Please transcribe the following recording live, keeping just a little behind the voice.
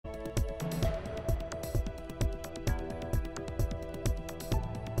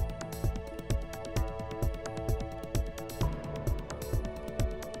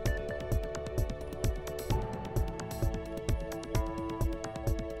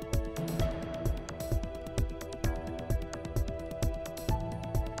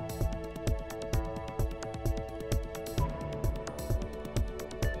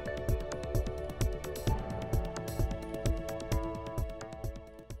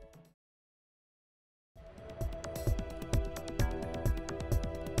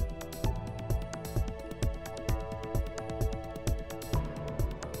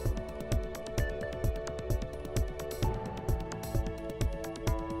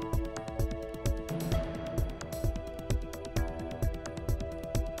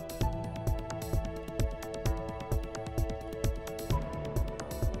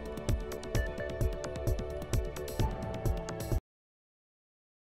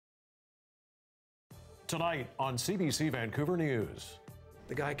Tonight on CBC Vancouver News.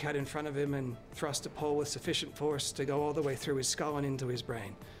 The guy cut in front of him and thrust a pole with sufficient force to go all the way through his skull and into his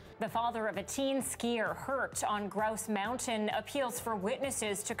brain. The father of a teen skier hurt on Grouse Mountain appeals for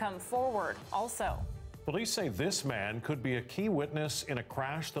witnesses to come forward. Also, police say this man could be a key witness in a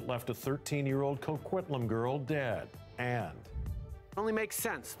crash that left a 13-year-old Coquitlam girl dead. And it only makes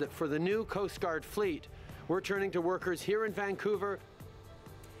sense that for the new Coast Guard fleet, we're turning to workers here in Vancouver.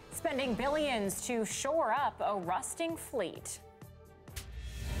 Spending billions to shore up a rusting fleet.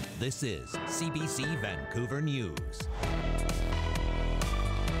 This is CBC Vancouver News.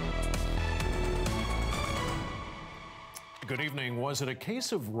 Good evening. Was it a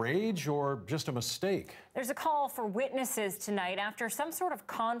case of rage or just a mistake? There's a call for witnesses tonight after some sort of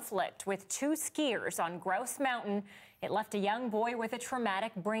conflict with two skiers on Grouse Mountain. It left a young boy with a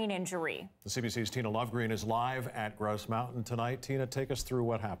traumatic brain injury. The CBC's Tina Lovegreen is live at Grouse Mountain tonight. Tina, take us through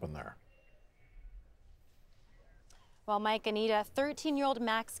what happened there. Well, Mike, Anita, 13-year-old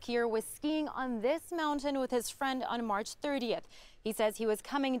Max skier was skiing on this mountain with his friend on March 30th. He says he was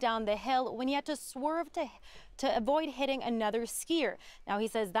coming down the hill when he had to swerve to avoid hitting another skier. Now, he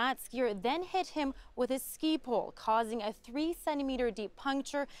says that skier then hit him with his ski pole, causing a 3-centimeter deep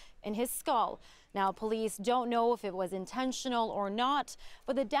puncture in his skull. Now, police don't know if it was intentional or not,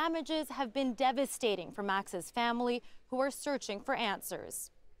 but the damages have been devastating for Max's family, who are searching for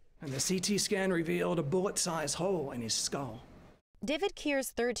answers. And the CT scan revealed a bullet-sized hole in his skull. David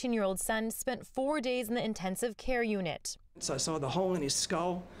Keir's 13-year-old son spent 4 days in the intensive care unit. So I saw the hole in his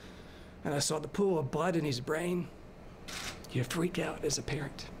skull, and I saw the pool of blood in his brain. You freak out as a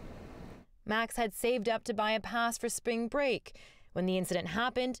parent. Max had saved up to buy a pass for spring break. When the incident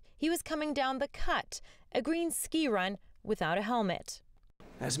happened, he was coming down the cut, a green ski run without a helmet.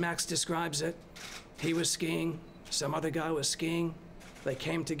 As Max describes it, he was skiing, some other guy was skiing. They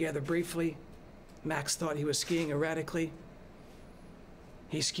came together briefly. Max thought he was skiing erratically.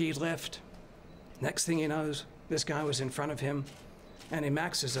 He skied left. Next thing he knows, this guy was in front of him, and in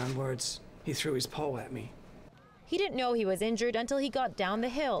Max's own words, he threw his pole at me. He didn't know he was injured until he got down the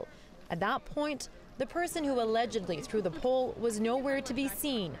hill. At that point, the person who allegedly threw the pole was nowhere to be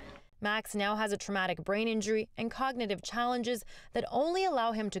seen. Max now has a traumatic brain injury and cognitive challenges that only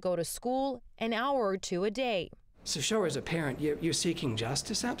allow him to go to school an hour or two a day. So sure, as a parent, you're seeking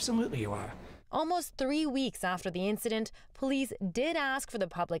justice? Absolutely you are. Almost 3 weeks after the incident, police did ask for the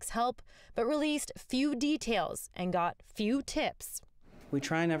public's help, but released few details and got few tips. We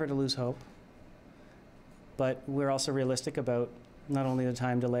try never to lose hope, but we're also realistic about not only the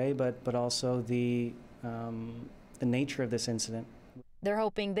time delay, but also the nature of this incident. They're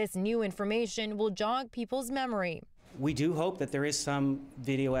hoping this new information will jog people's memory. We do hope that there is some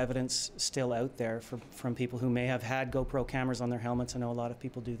video evidence still out there from people who may have had GoPro cameras on their helmets. I know a lot of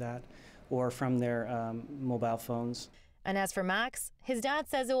people do that, or from their mobile phones. And as for Max, his dad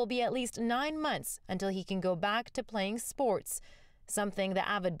says it will be at least 9 months until he can go back to playing sports, something the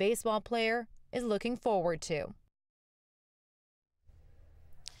avid baseball player is looking forward to.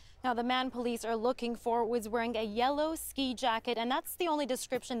 Now, the man police are looking for was wearing a yellow ski jacket, and that's the only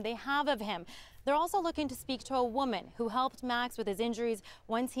description they have of him. They're also looking to speak to a woman who helped Max with his injuries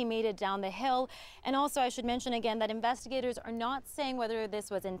once he made it down the hill. And also, I should mention again that investigators are not saying whether this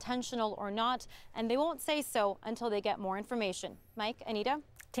was intentional or not, and they won't say so until they get more information. Mike, Anita?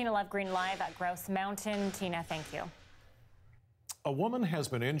 Tina Lovegreen live at Grouse Mountain. Tina, thank you. A woman has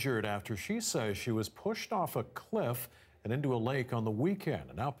been injured after she says she was pushed off a cliff and into a lake on the weekend.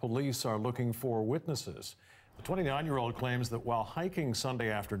 And now police are looking for witnesses. The 29-year-old claims that while hiking Sunday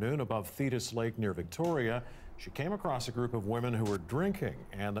afternoon above Thetis Lake near Victoria, she came across a group of women who were drinking,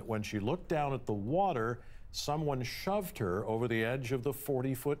 and that when she looked down at the water, someone shoved her over the edge of the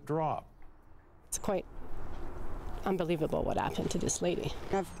 40-foot drop. It's quite unbelievable what happened to this lady.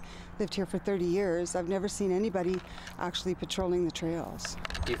 I've lived here for 30 years. I've never seen anybody actually patrolling the trails.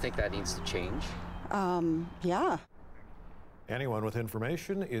 Do you think that needs to change? Yeah. Anyone with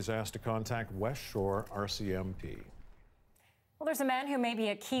information is asked to contact West Shore RCMP. Well, there's a man who may be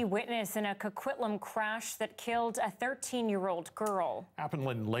a key witness in a Coquitlam crash that killed a 13-year-old girl. Happened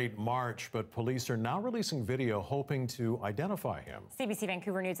in late March, but police are now releasing video hoping to identify him. CBC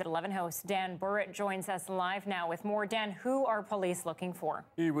Vancouver News at 11 host Dan Burrett joins us live now with more. Dan, who are police looking for?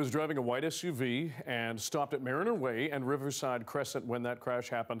 He was driving a white SUV and stopped at Mariner Way and Riverside Crescent when that crash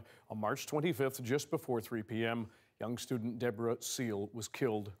happened on March 25th, just before 3 p.m. Young student Deborah Seal was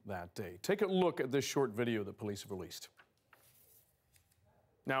killed that day. Take a look at this short video that police have released.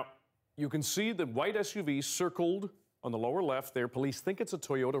 Now, you can see the white SUV circled on the lower left there. Police think it's a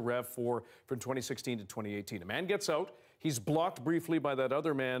Toyota RAV4 from 2016 to 2018. A man gets out. He's blocked briefly by that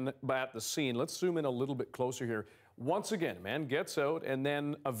other man at the scene. Let's zoom in a little bit closer here. Once again, a man gets out, and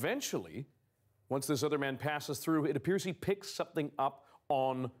then eventually, once this other man passes through, it appears he picks something up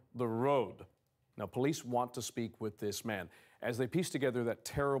on the road. Now, police want to speak with this man as they piece together that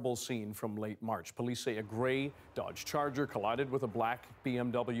terrible scene from late March. Police say a gray Dodge Charger collided with a black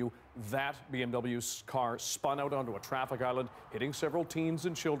BMW. That BMW's car spun out onto a traffic island, hitting several teens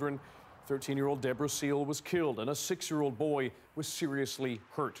and children. 13-year-old Deborah Seal was killed, and a 6-year-old boy was seriously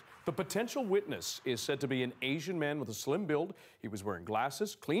hurt. The potential witness is said to be an Asian man with a slim build. He was wearing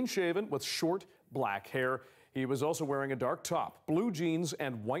glasses, clean-shaven, with short black hair. He was also wearing a dark top, blue jeans,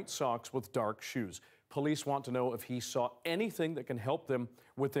 and white socks with dark shoes. Police want to know if he saw anything that can help them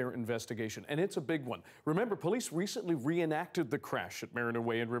with their investigation, and it's a big one. Remember, police recently reenacted the crash at Mariner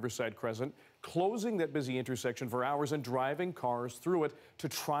Way and Riverside Crescent, closing that busy intersection for hours and driving cars through it to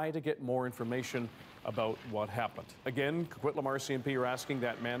try to get more information about what happened. Again, Coquitlam RCMP are asking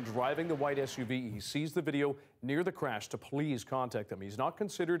that man driving the white SUV, he sees the video near the crash, to please contact them. He's not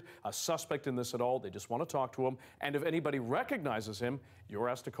considered a suspect in this at all. They just want to talk to him. And if anybody recognizes him, you're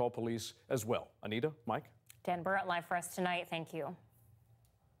asked to call police as well. Anita, Mike? Dan Burrett live for us tonight. Thank you.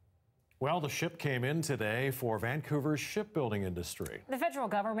 Well, the ship came in today for Vancouver's shipbuilding industry. The federal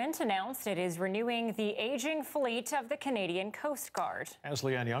government announced it is renewing the aging fleet of the Canadian Coast Guard. As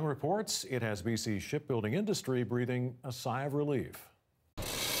Leanne Young reports, it has BC's shipbuilding industry breathing a sigh of relief.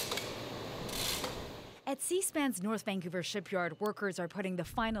 At C-SPAN's North Vancouver shipyard, workers are putting the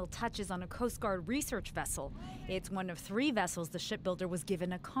final touches on a Coast Guard research vessel. It's one of 3 vessels the shipbuilder was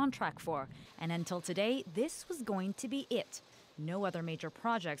given a contract for. And until today, this was going to be it. No other major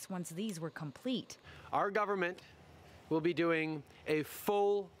projects once these were complete. Our government will be doing a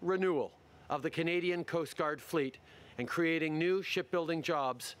full renewal of the Canadian Coast Guard fleet and creating new shipbuilding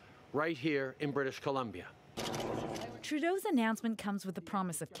jobs right here in British Columbia. Trudeau's announcement comes with the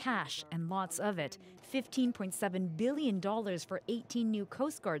promise of cash, and lots of it. $15.7 billion for 18 new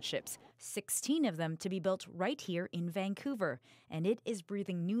Coast Guard ships, 16 of them to be built right here in Vancouver. And it is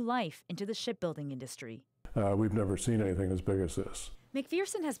breathing new life into the shipbuilding industry. We've never seen anything as big as this.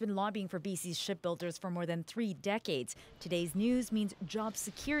 McPherson has been lobbying for BC's shipbuilders for more than 3 decades. Today's news means job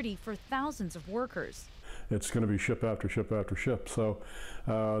security for thousands of workers. It's going to be ship after ship after ship, so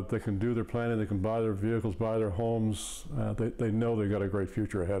they can do their planning, they can buy their vehicles, buy their homes. They know they've got a great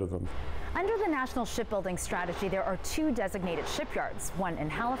future ahead of them. Under the National Shipbuilding Strategy, there are 2 designated shipyards, one in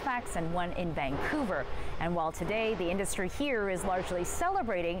Halifax and one in Vancouver. And while today the industry here is largely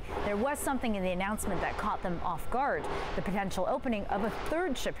celebrating, there was something in the announcement that caught them off guard: the potential opening of a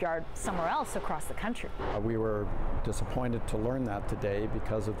 3rd shipyard somewhere else across the country. We were disappointed to learn that today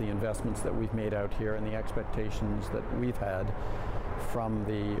because of the investments that we've made out here and the expectations that we've had from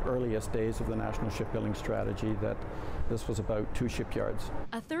the earliest days of the National Shipbuilding Strategy that this was about 2 shipyards.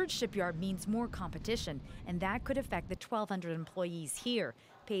 A 3rd shipyard means more competition, and that could affect the 1,200 employees here.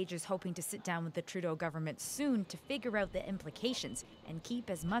 Page is hoping to sit down with the Trudeau government soon to figure out the implications and keep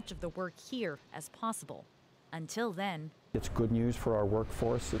as much of the work here as possible. Until then, it's good news for our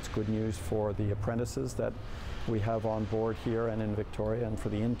workforce. It's good news for the apprentices that we have on board here and in Victoria, and for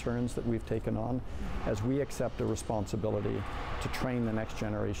the interns that we've taken on as we accept a responsibility to train the next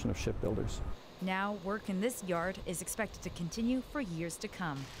generation of shipbuilders. Now, work in this yard is expected to continue for years to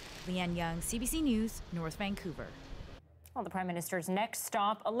come. Leanne Young, CBC News, North Vancouver. Well, the Prime Minister's next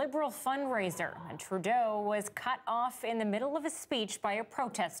stop, a Liberal fundraiser, and Trudeau was cut off in the middle of a speech by a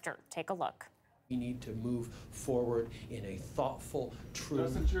protester. Take a look. We need to move forward in a thoughtful, true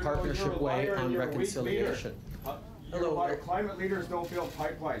partnership way on reconciliation. Hello. Climate leaders don't build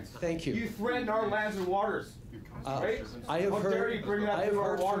pipelines. Thank you. You threatened our lands and waters. Right? I have heard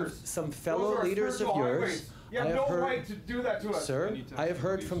from some fellow leaders of yours. You have no right to do that to us. Sir, I have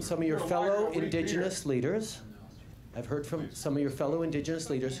heard from some of your fellow Indigenous leaders. I've heard from some of your fellow Indigenous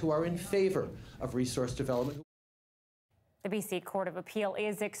leaders who are in favor of resource development. The BC Court of Appeal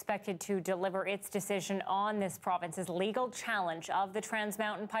is expected to deliver its decision on this province's legal challenge of the Trans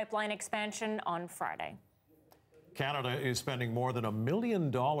Mountain Pipeline expansion on Friday. Canada is spending more than $1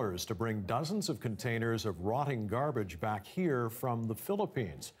 million to bring dozens of containers of rotting garbage back here from the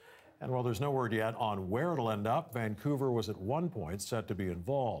Philippines. And while there's no word yet on where it'll end up, Vancouver was at one point set to be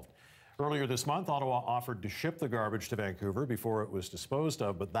involved. Earlier this month, Ottawa offered to ship the garbage to Vancouver before it was disposed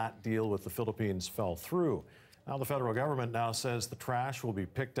of, but that deal with the Philippines fell through. Now the federal government now says the trash will be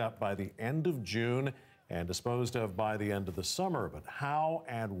picked up by the end of June and disposed of by the end of the summer. But how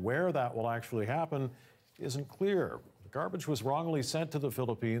and where that will actually happen isn't clear. The garbage was wrongly sent to the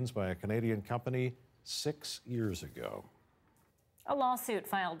Philippines by a Canadian company 6 years ago. A lawsuit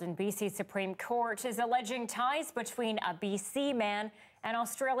filed in BC Supreme Court is alleging ties between a BC man and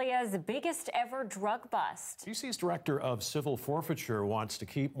Australia's biggest ever drug bust. BC's Director of Civil Forfeiture wants to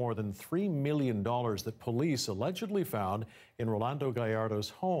keep more than $3 million that police allegedly found in Rolando Gallardo's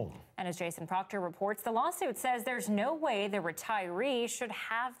home. And as Jason Proctor reports, the lawsuit says there's no way the retiree should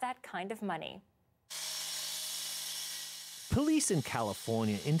have that kind of money. Police in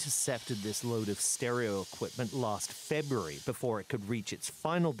California intercepted this load of stereo equipment last February before it could reach its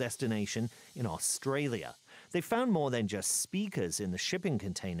final destination in Australia. They found more than just speakers in the shipping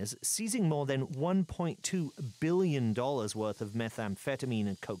containers, seizing more than $1.2 billion worth of methamphetamine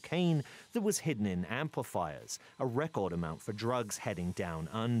and cocaine that was hidden in amplifiers, a record amount for drugs heading down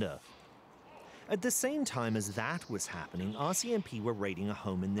under. At the same time as that was happening, RCMP were raiding a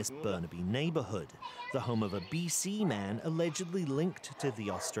home in this Burnaby neighborhood, the home of a BC man allegedly linked to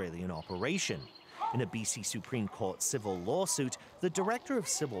the Australian operation. In a BC Supreme Court civil lawsuit, the Director of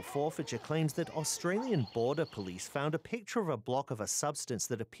Civil Forfeiture claims that Australian Border Police found a picture of a block of a substance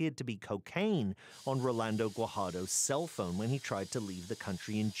that appeared to be cocaine on Rolando Guajardo's cell phone when he tried to leave the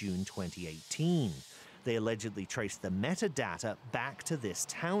country in June 2018. They allegedly traced the metadata back to this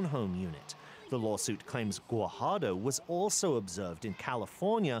townhome unit. The lawsuit claims Guajardo was also observed in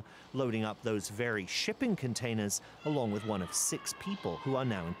California, loading up those very shipping containers, along with one of 6 people who are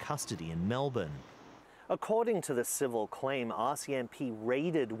now in custody in Melbourne. According to the civil claim, RCMP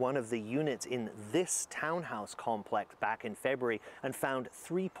raided one of the units in this townhouse complex back in February and found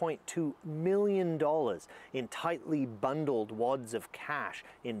 $3.2 million in tightly bundled wads of cash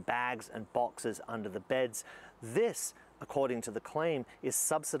in bags and boxes under the beds. This, according to the claim, is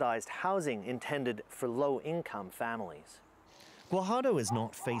subsidized housing intended for low-income families. Guajardo is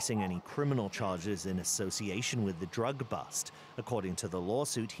not facing any criminal charges in association with the drug bust. According to the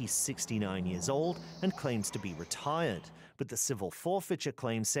lawsuit, he's 69 years old and claims to be retired. But the civil forfeiture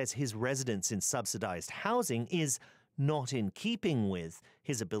claim says his residence in subsidized housing is not in keeping with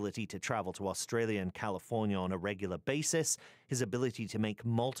his ability to travel to Australia and California on a regular basis, his ability to make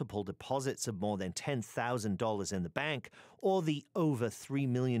multiple deposits of more than $10,000 in the bank, or the over $3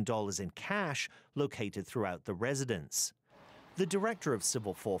 million in cash located throughout the residence. The Director of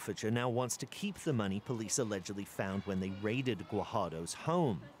Civil Forfeiture now wants to keep the money police allegedly found when they raided Guajardo's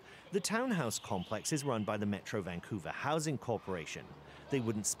home. The townhouse complex is run by the Metro Vancouver Housing Corporation. They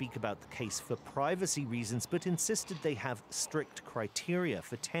wouldn't speak about the case for privacy reasons, but insisted they have strict criteria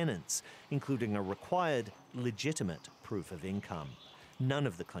for tenants, including a required, legitimate proof of income. None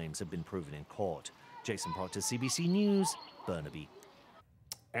of the claims have been proven in court. Jason Proctor, CBC News, Burnaby.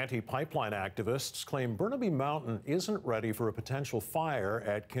 Anti-pipeline activists claim Burnaby Mountain isn't ready for a potential fire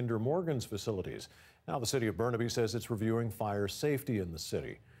at Kinder Morgan's facilities. Now the city of Burnaby says it's reviewing fire safety in the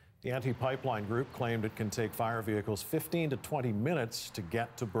city. The anti-pipeline group claimed it can take fire vehicles 15 to 20 minutes to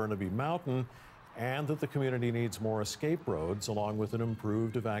get to Burnaby Mountain, and that the community needs more escape roads along with an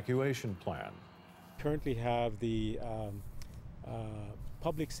improved evacuation plan. Currently have the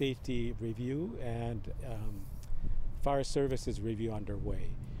public safety review and fire services review underway.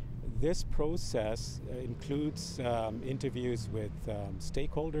 This process includes interviews with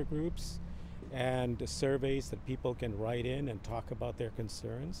stakeholder groups and surveys that people can write in and talk about their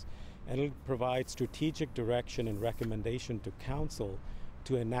concerns, and it'll provide strategic direction and recommendation to council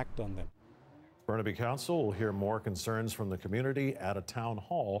to enact on them. Burnaby Council will hear more concerns from the community at a town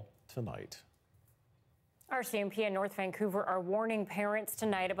hall tonight. RCMP in North Vancouver are warning parents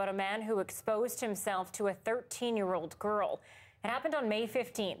tonight about a man who exposed himself to a 13-year-old girl. It happened on May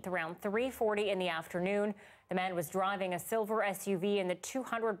 15th around 3:40 in the afternoon. The man was driving a silver SUV in the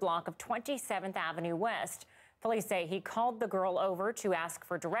 200 block of 27th Avenue West. Police say he called the girl over to ask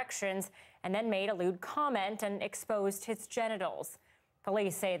for directions and then made a lewd comment and exposed his genitals.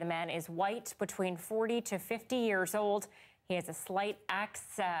 Police say the man is white, between 40 to 50 years old. He has a slight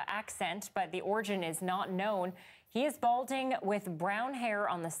accent, but the origin is not known. He is balding with brown hair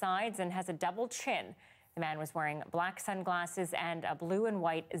on the sides and has a double chin. The man was wearing black sunglasses and a blue and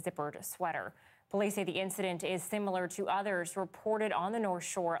white zippered sweater. Police say the incident is similar to others reported on the North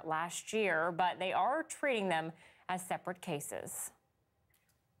Shore last year, but they are treating them as separate cases.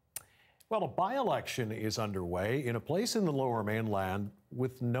 Well, a by-election is underway in a place in the Lower Mainland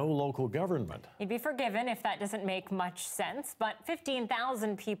with no local government. You'd be forgiven if that doesn't make much sense, but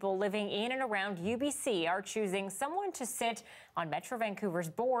 15,000 people living in and around UBC are choosing someone to sit on Metro Vancouver's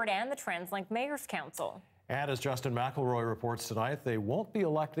board and the TransLink Mayor's Council. And as Justin McElroy reports tonight, they won't be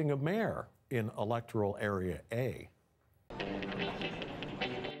electing a mayor in Electoral Area A.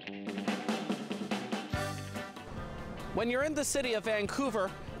 When you're in the city of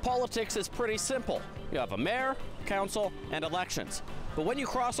Vancouver, politics is pretty simple. You have a mayor, council, and elections. But when you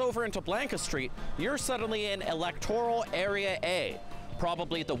cross over into Blanca Street, you're suddenly in electoral area A,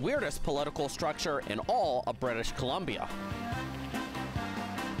 probably the weirdest political structure in all of British Columbia.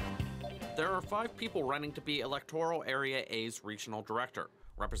 There are 5 people running to be electoral area A's regional director,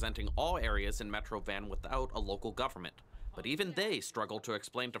 representing all areas in Metro Van without a local government. But even they struggle to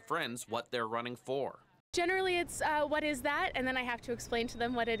explain to friends what they're running for. Generally, it's what is that, and then I have to explain to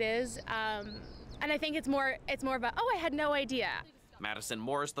them what it is. And I think it's more about, oh, I had no idea. Madison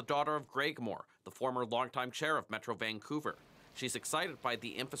Moore is the daughter of Greg Moore, the former longtime chair of Metro Vancouver. She's excited by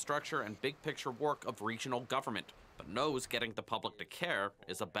the infrastructure and big picture work of regional government, but knows getting the public to care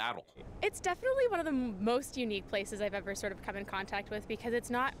is a battle. It's definitely one of the most unique places I've ever sort of come in contact with, because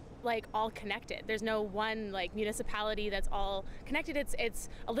it's not like all connected. There's no one like municipality that's all connected. It's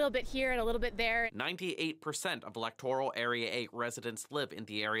a little bit here and a little bit there. 98% of electoral area 8 residents live in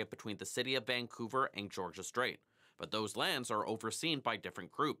the area between the city of Vancouver and Georgia Strait. But those lands are overseen by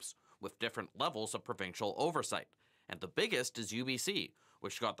different groups with different levels of provincial oversight. And the biggest is UBC,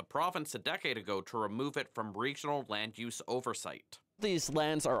 which got the province a decade ago to remove it from regional land use oversight. These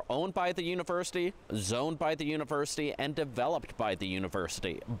lands are owned by the university, zoned by the university, and developed by the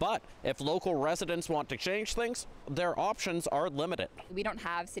university. But if local residents want to change things, their options are limited. We don't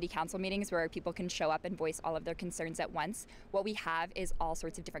have city council meetings where people can show up and voice all of their concerns at once. What we have is all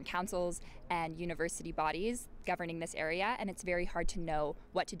sorts of different councils and university bodies governing this area, and it's very hard to know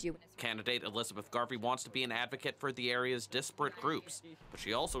what to do. Candidate Elizabeth Garvey wants to be an advocate for the area's disparate groups, but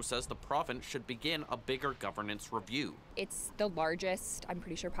she also says the province should begin a bigger governance review. It's the largest, I'm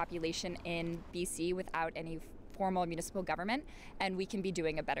pretty sure, population in BC without any formal municipal government, and we can be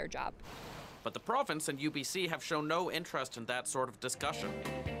doing a better job. But the province and UBC have shown no interest in that sort of discussion.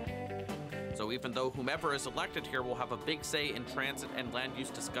 So even though whomever is elected here will have a big say in transit and land use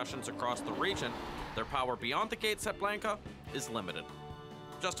discussions across the region, their power beyond the gates at Blanca is limited.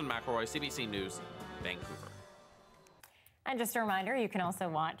 Justin McElroy, CBC News, Vancouver. And just a reminder, you can also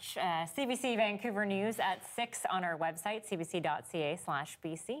watch CBC Vancouver News at 6 on our website,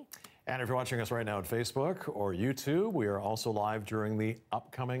 cbc.ca/BC. And if you're watching us right now on Facebook or YouTube, we are also live during the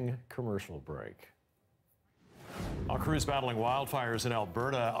upcoming commercial break. Our crews battling wildfires in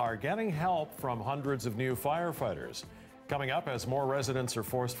Alberta are getting help from hundreds of new firefighters. Coming up, as more residents are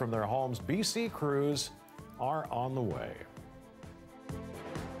forced from their homes, BC crews are on the way.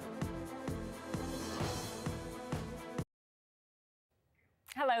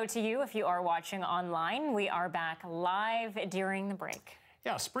 Hello to you if you are watching online. We are back live during the break.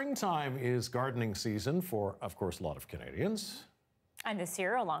 Yeah, springtime is gardening season for, of course, a lot of Canadians. And this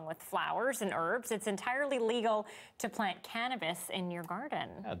year, along with flowers and herbs, it's entirely legal to plant cannabis in your garden.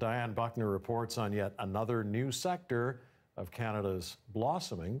 Diane Buckner reports on yet another new sector of Canada's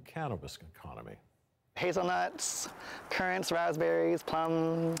blossoming cannabis economy. Hazelnuts, currants, raspberries,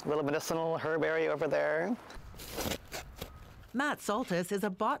 plum, little medicinal herb area over there. Matt Saltis is a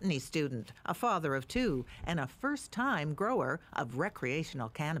botany student, a father of 2, and a first-time grower of recreational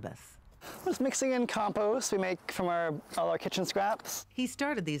cannabis. We're just mixing in compost we make from all our kitchen scraps. He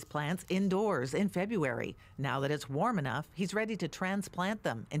started these plants indoors in February. Now that it's warm enough, he's ready to transplant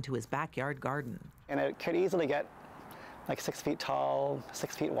them into his backyard garden. And it could easily get like 6 feet tall,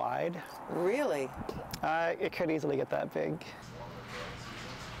 6 feet wide. Really? It could easily get that big.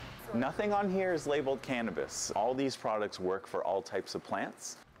 Nothing on here is labeled cannabis. All these products work for all types of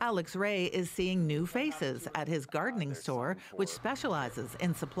plants. Alex Ray is seeing new faces at his gardening store, which specializes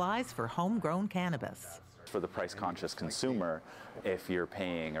in supplies for homegrown cannabis. For the price-conscious consumer, if you're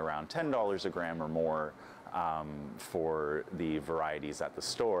paying around $10 a gram or more for the varieties at the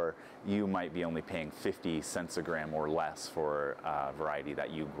store, you might be only paying 50 cents a gram or less for a variety that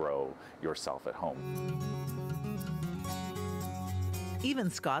you grow yourself at home.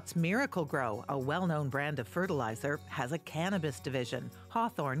 Even Scott's Miracle Grow, a well-known brand of fertilizer, has a cannabis division,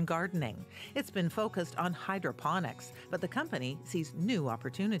 Hawthorne Gardening. It's been focused on hydroponics, but the company sees new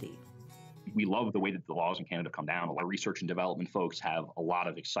opportunity. We love the way that the laws in Canada come down. A lot of research and development folks have a lot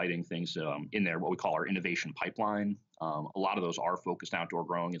of exciting things in there, what we call our innovation pipeline. A lot of those are focused outdoor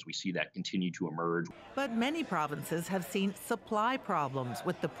growing as we see that continue to emerge. But many provinces have seen supply problems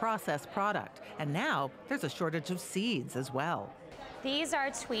with the processed product, and now there's a shortage of seeds as well. These are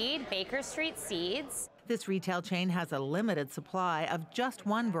Tweed Baker Street seeds. This retail chain has a limited supply of just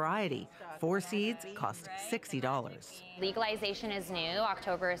one variety. 4 seeds cost $60. Legalization is new.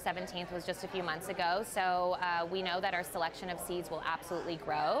 October 17th was just a few months ago, so we know that our selection of seeds will absolutely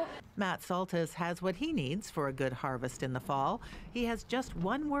grow. Matt Saltis has what he needs for a good harvest in the fall. He has just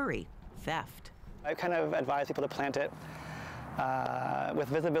one worry: theft. I kind of advise people to plant it with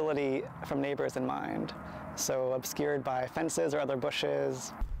visibility from neighbors in mind, so obscured by fences or other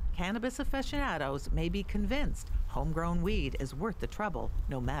bushes. Cannabis aficionados may be convinced homegrown weed is worth the trouble,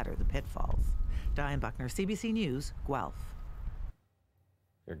 no matter the pitfalls. Diane Buckner, CBC News, Guelph.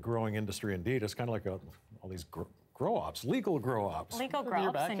 A growing industry indeed. It's kind of like all these grow-ops, legal grow-ops. Legal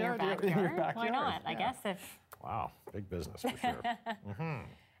grow-ops in your backyard. Why not? I guess if... Wow, big business for sure.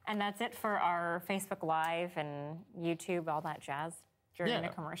 And that's it for our Facebook Live and YouTube, all that jazz. During the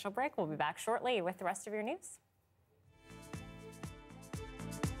commercial break, we'll be back shortly with the rest of your news.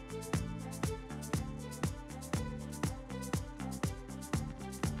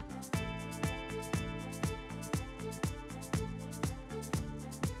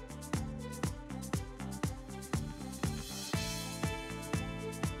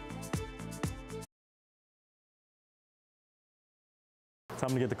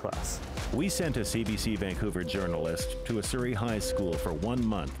 Time to get to class. We sent a CBC Vancouver journalist to a Surrey high school for 1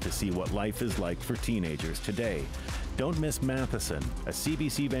 month to see what life is like for teenagers today. Don't miss Matheson, a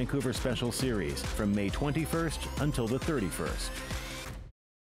CBC Vancouver special series from May 21st until the 31st.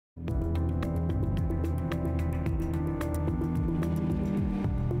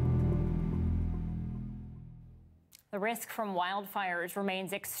 The risk from wildfires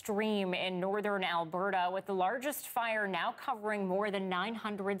remains extreme in northern Alberta, with the largest fire now covering more than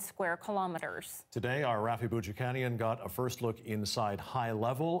 900 square kilometers. Today, our Rafi Boudjikanian got a first look inside High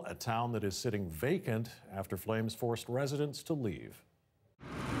Level, a town that is sitting vacant after flames forced residents to leave.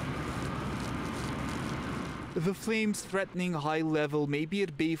 The flames threatening High Level may be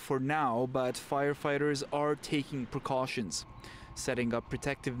at bay for now, but firefighters are taking precautions, setting up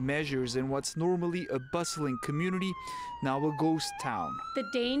protective measures in what's normally a bustling community, now a ghost town. The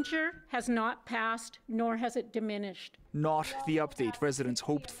danger has not passed, nor has it diminished. Not the update residents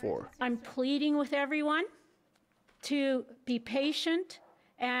hoped for. I'm pleading with everyone to be patient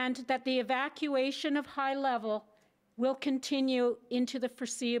and that the evacuation of High Level will continue into the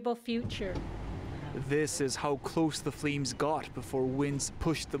foreseeable future. This is how close the flames got before winds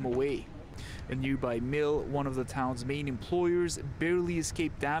pushed them away. A nearby mill, one of the town's main employers, barely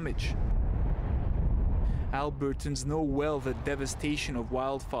escaped damage. Albertans know well the devastation of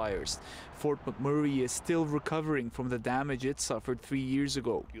wildfires. Fort McMurray is still recovering from the damage it suffered 3 years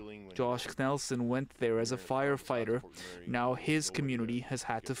ago. Josh Knelson went there as a firefighter. Now his community has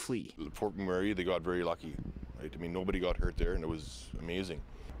had to flee. Fort McMurray, they got very lucky. Right? I mean, nobody got hurt there, and it was amazing.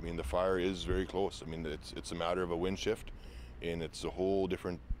 I mean, the fire is very close. I mean, it's a matter of a wind shift, and it's a whole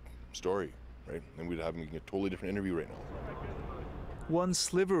different story, right? And we'd have a totally different interview right now. One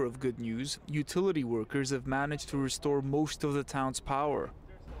sliver of good news, utility workers have managed to restore most of the town's power.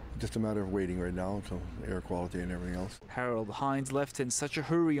 Just a matter of waiting right now until air quality and everything else. Harold Hines left in such a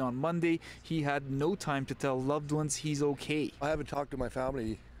hurry on Monday, he had no time to tell loved ones he's okay. I haven't talked to my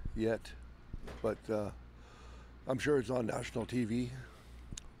family yet, but I'm sure it's on national TV.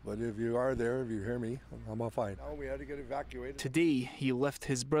 But if you are there, if you hear me, I'm all fine. Now we had to get evacuated. Today, he left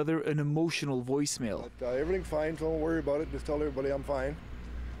his brother an emotional voicemail. But, everything's fine, so don't worry about it. Just tell everybody I'm fine.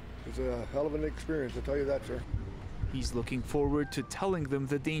 It's a hell of an experience, I'll tell you that, sir. He's looking forward to telling them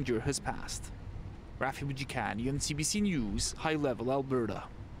the danger has passed. Rafi Boudjikanian, CBC News, High Level, Alberta.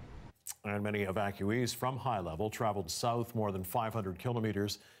 And many evacuees from High Level traveled south more than 500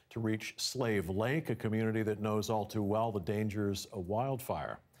 kilometers to reach Slave Lake, a community that knows all too well the dangers of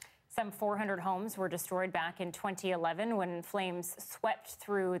wildfire. Some 400 homes were destroyed back in 2011 when flames swept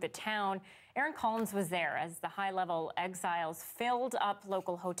through the town. Aaron Collins was there as the High Level exiles filled up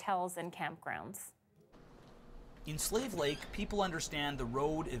local hotels and campgrounds. In Slave Lake, people understand the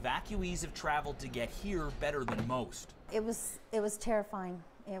road evacuees have traveled to get here better than most. It was terrifying.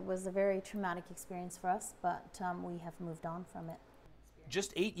 It was a very traumatic experience for us, but we have moved on from it.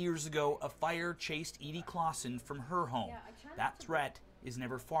 Just 8 years ago, a fire chased Edie Clausen from her home. That threat is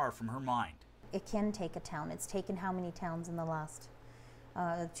never far from her mind. It can take a town. It's taken how many towns in the last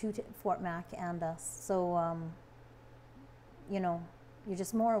Fort Mac and us. So, you know, you're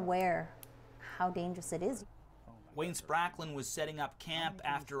just more aware how dangerous it is. Wayne Spracklin was setting up camp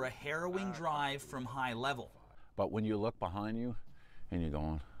after a harrowing drive from High Level. But when you look behind you and you're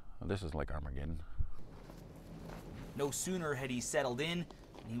going, oh, this is like Armageddon. No sooner had he settled in,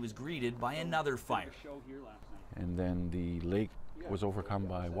 he was greeted by another fire. And then the lake was overcome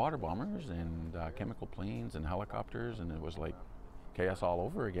by water bombers and chemical planes and helicopters, and it was like chaos all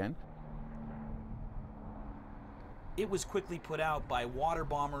over again. It was quickly put out by water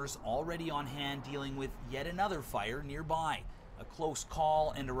bombers already on hand dealing with yet another fire nearby. A close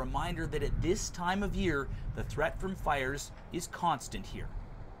call and a reminder that at this time of year, the threat from fires is constant here.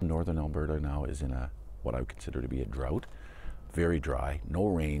 Northern Alberta now is in what I would consider to be a drought. very dry, no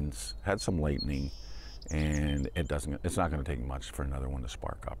rains, had some lightning, and it's not going to take much for another one to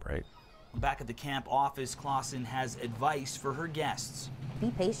spark up, right? Back at the camp office, Clausen has advice for her guests.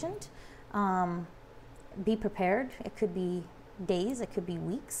 Be patient, be prepared. It could be days, it could be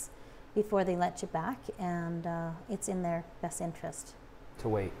weeks before they let you back, and it's in their best interest. To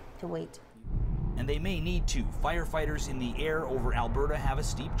wait. To wait. And they may need to. Firefighters in the air over Alberta have a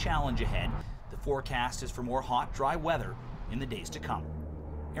steep challenge ahead. The forecast is for more hot, dry weather in the days to come.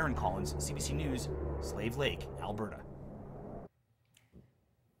 Aaron Collins, CBC News, Slave Lake, Alberta.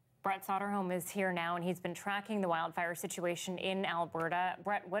 Brett Soderholm is here now, and he's been tracking the wildfire situation in Alberta.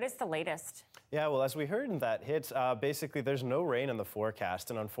 Brett, what is the latest? Yeah, well, as we heard in that hit, basically there's no rain in the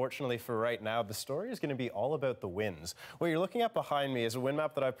forecast, and unfortunately for right now, the story is going to be all about the winds. What you're looking at behind me is a wind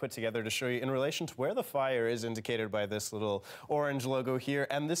map that I've put together to show you in relation to where the fire is indicated by this little orange logo here,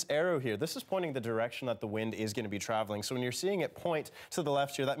 and this arrow here. This is pointing the direction that the wind is going to be traveling. So when you're seeing it point to the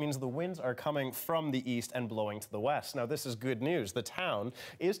left here, that means the winds are coming from the east and blowing to the west. Now, this is good news. The town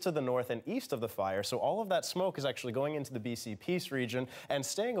is to the north and east of the fire, so all of that smoke is actually going into the BC Peace region and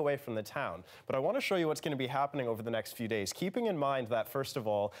staying away from the town. But I want to show you what's going to be happening over the next few days, keeping in mind that, first of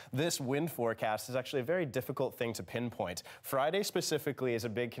all, this wind forecast is actually a very difficult thing to pinpoint. Friday specifically is a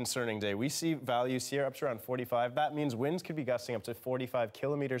big concerning day. We see values here up to around 45. That means winds could be gusting up to 45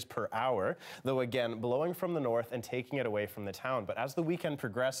 kilometers per hour, though again, blowing from the north and taking it away from the town. But as the weekend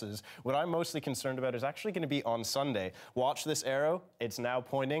progresses, what I'm mostly concerned about is actually going to be on Sunday. Watch this arrow. It's now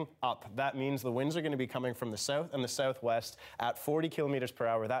pointing up. That means the winds are going to be coming from the south and the southwest at 40 kilometers per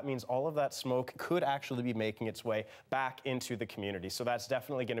hour. That means all of that smoke could actually be making its way back into the community. So that's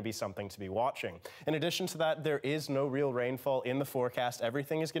definitely going to be something to be watching. In addition to that, there is no real rainfall in the forecast.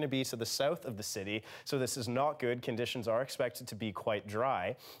 Everything is going to be to the south of the city. So this is not good. Conditions are expected to be quite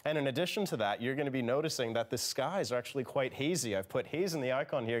dry. And in addition to that, you're going to be noticing that the skies are actually quite hazy. I've put haze in the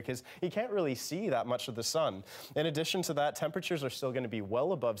icon here because you can't really see that much of the sun. In addition to that, temperatures are still going to be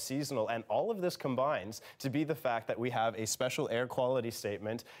well above seasonal. And all of this combines to be the fact that we have a special air quality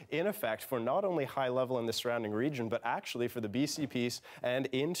statement in effect for not only high level in the surrounding region, but actually for the BC Peace and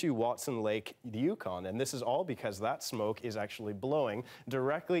into Watson Lake, the Yukon. And this is all because that smoke is actually blowing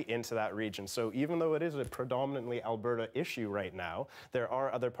directly into that region. So even though it is a predominantly Alberta issue right now, there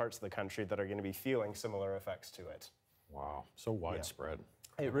are other parts of the country that are going to be feeling similar effects to it. Wow, so widespread. Yeah.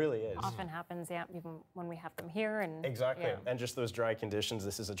 It really is. Often happens, yeah, even when we have them here. And exactly, yeah. And just those dry conditions,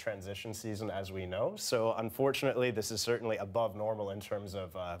 this is a transition season, as we know. So unfortunately, this is certainly above normal in terms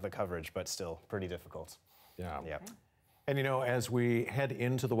of the coverage, but still pretty difficult. Yeah. Yep. And you know, as we head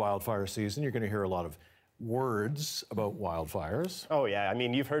into the wildfire season, you're going to hear a lot of words about wildfires. Oh yeah, I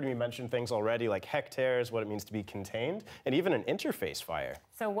mean, you've heard me mention things already like hectares, what it means to be contained, and even an interface fire.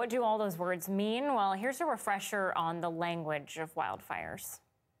 So what do all those words mean? Well, here's a refresher on the language of wildfires.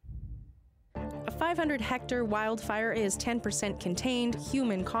 A 500-hectare wildfire is 10% contained,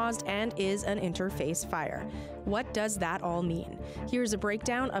 human-caused, and is an interface fire. What does that all mean? Here's a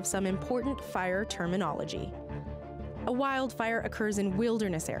breakdown of some important fire terminology. A wildfire occurs in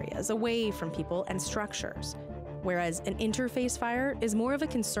wilderness areas, away from people and structures. Whereas an interface fire is more of a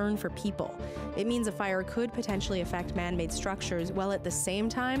concern for people. It means a fire could potentially affect man-made structures while at the same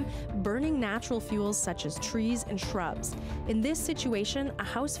time burning natural fuels such as trees and shrubs. In this situation, a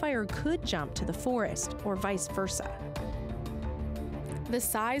house fire could jump to the forest or vice versa. The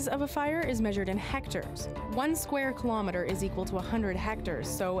size of a fire is measured in hectares. 1 square kilometer is equal to 100 hectares,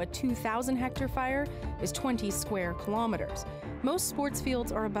 so a 2,000-hectare fire is 20 square kilometers. Most sports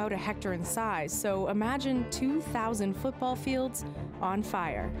fields are about a hectare in size, so imagine 2,000 football fields on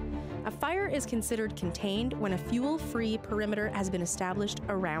fire. A fire is considered contained when a fuel-free perimeter has been established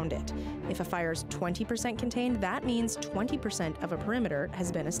around it. If a fire is 20% contained, that means 20% of a perimeter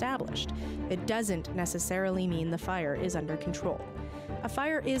has been established. It doesn't necessarily mean the fire is under control. A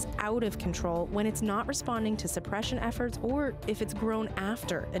fire is out of control when it's not responding to suppression efforts or if it's grown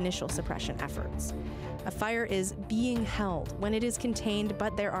after initial suppression efforts. A fire is being held when it is contained,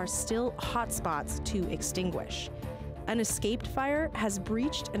 but there are still hot spots to extinguish. An escaped fire has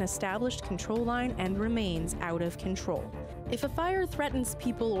breached an established control line and remains out of control. If a fire threatens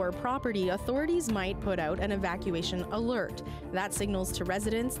people or property, authorities might put out an evacuation alert. That signals to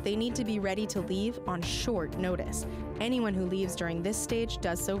residents they need to be ready to leave on short notice. Anyone who leaves during this stage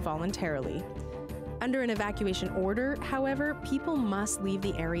does so voluntarily. Under an evacuation order, however, people must leave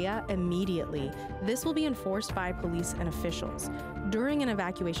the area immediately. This will be enforced by police and officials. During an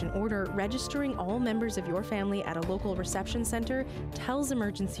evacuation order, registering all members of your family at a local reception center tells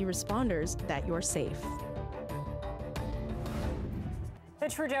emergency responders that you're safe. The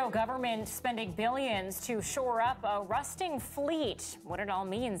Trudeau government spending billions to shore up a rusting fleet. What it all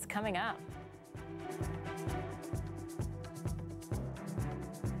means coming up.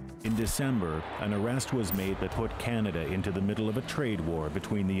 In December, an arrest was made that put Canada into the middle of a trade war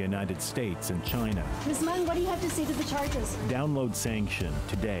between the United States and China. Ms. Mung, what do you have to say to the charges? Download Sanction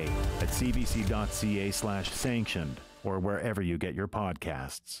today at cbc.ca/sanctioned or wherever you get your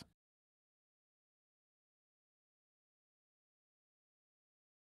podcasts.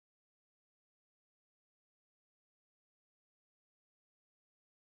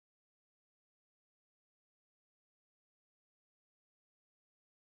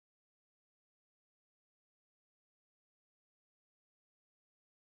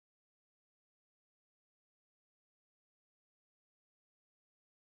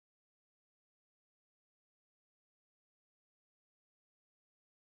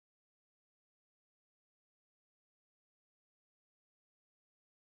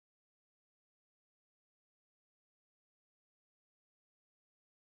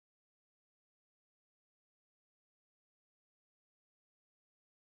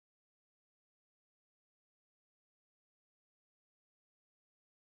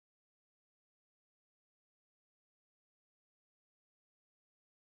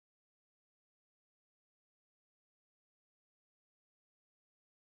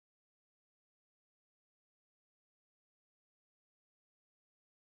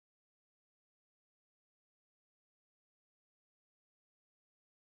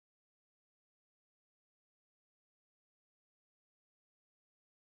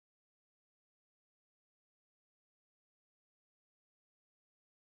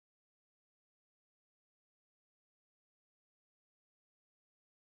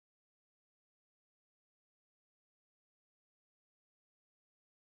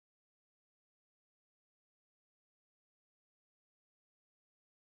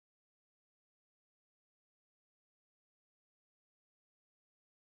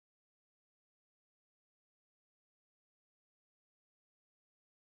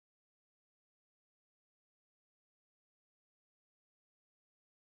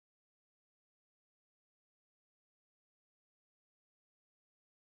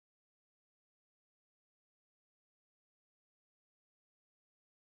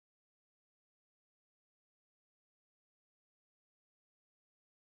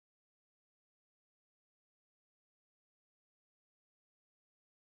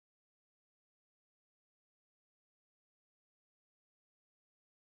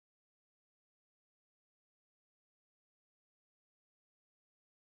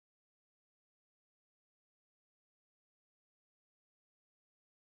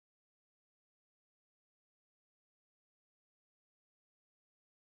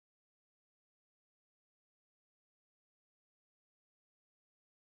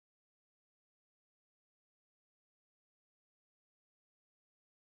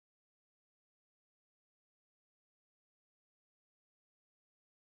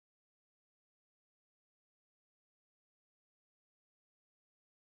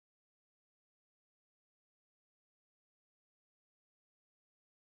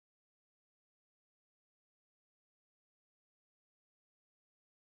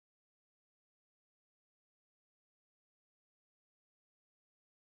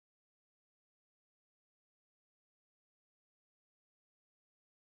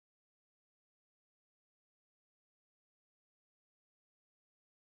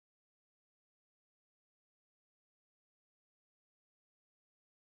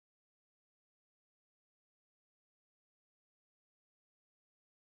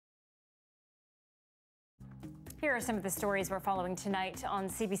 Here are some of the stories we're following tonight on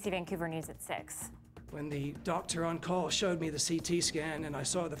CBC Vancouver News at 6. When the doctor on call showed me the CT scan and I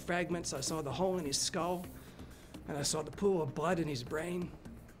saw the fragments, I saw the hole in his skull, and I saw the pool of blood in his brain,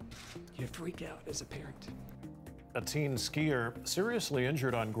 you freak out as a parent. A teen skier seriously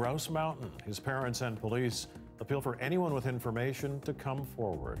injured on Grouse Mountain. His parents and police appeal for anyone with information to come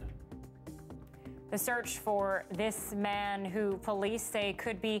forward. The search for this man who police say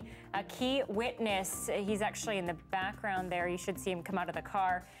could be a key witness. He's actually in the background there. You should see him come out of the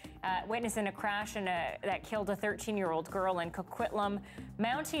car. Witness in a crash that killed a 13-year-old girl in Coquitlam.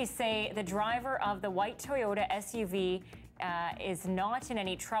 Mounties say the driver of the white Toyota SUV is not in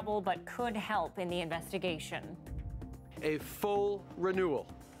any trouble but could help in the investigation. A full renewal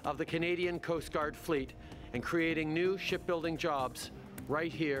of the Canadian Coast Guard fleet and creating new shipbuilding jobs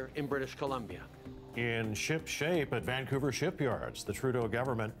right here in British Columbia. In ship shape at Vancouver shipyards, the Trudeau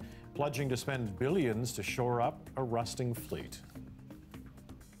government pledging to spend billions to shore up a rusting fleet.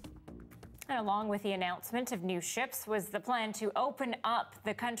 And along with the announcement of new ships was the plan to open up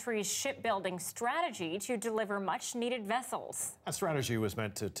the country's shipbuilding strategy to deliver much-needed vessels. That strategy was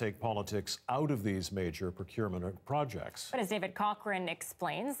meant to take politics out of these major procurement projects. But as David Cochrane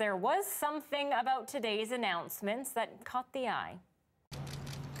explains, there was something about today's announcements that caught the eye.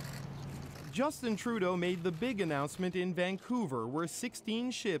 Justin Trudeau made the big announcement in Vancouver, where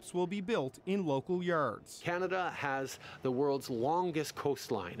 16 ships will be built in local yards. Canada has the world's longest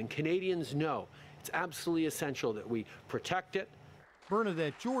coastline, and Canadians know it's absolutely essential that we protect it.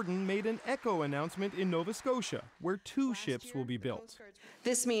 Bernadette Jordan made an echo announcement in Nova Scotia, where 2 ships will be built.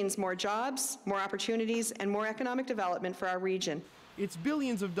 This means more jobs, more opportunities, and more economic development for our region. It's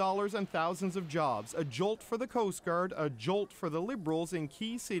billions of dollars and thousands of jobs, a jolt for the Coast Guard, a jolt for the Liberals in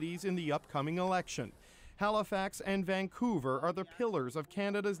key cities in the upcoming election. Halifax and Vancouver are the pillars of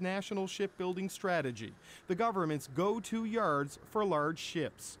Canada's national shipbuilding strategy, the government's go-to yards for large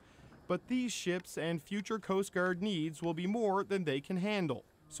ships. But these ships and future Coast Guard needs will be more than they can handle,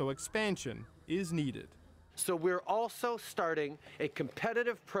 so expansion is needed. So we're also starting a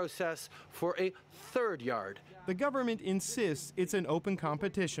competitive process for a 3rd yard. The government insists it's an open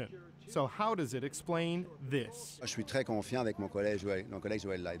competition. So how does it explain this? Je suis très confiant avec mon collègue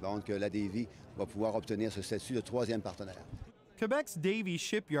Joël Lightbound que la Davie va pouvoir obtenir ce statut de 3e partenaire. Quebec's Davie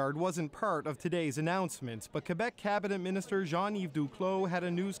shipyard wasn't part of today's announcements, but Quebec Cabinet Minister Jean-Yves Duclos had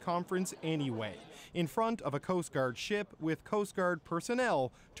a news conference anyway, in front of a Coast Guard ship with Coast Guard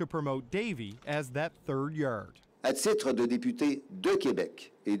personnel to promote Davie as that 3rd yard. À titre de député de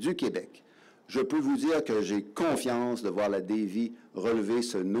Québec et du Québec, je peux vous dire que j'ai confiance de voir la Davie relever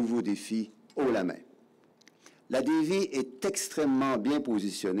ce nouveau défi haut la main. La Davie est extrêmement bien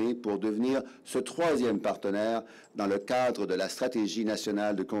positionnée pour devenir ce 3e partenaire dans le cadre de la stratégie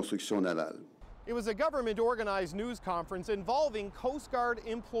nationale de construction navale. It was a government-organized news conference involving Coast Guard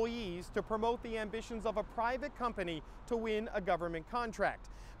employees to promote the ambitions of a private company to win a government contract.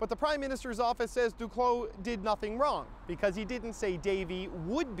 But the Prime Minister's office says Duclos did nothing wrong because he didn't say Davie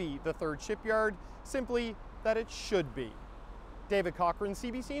would be the 3rd shipyard, simply that it should be. David Cochrane,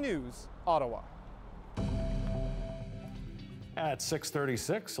 CBC News, Ottawa. At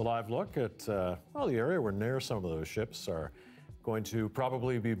 6:36, a live look at the area where near some of those ships are going to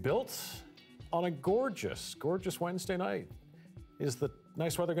probably be built on a gorgeous Wednesday night. Is the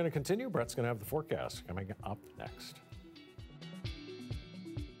nice weather going to continue? Brett's going to have the forecast coming up next.